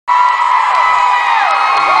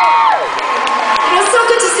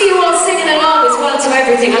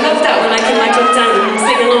everything. I love that when I can like look down and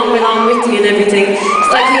sing along with you and everything.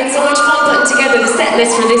 It's like we had so much fun putting together the set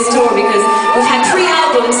list for this tour because we've had 3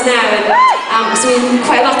 albums now, and so we have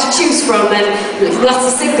quite a lot to choose from, and lots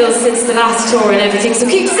of singles since the last tour and everything. So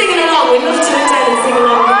keep singing along. We'd love to look down and sing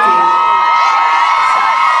along with you.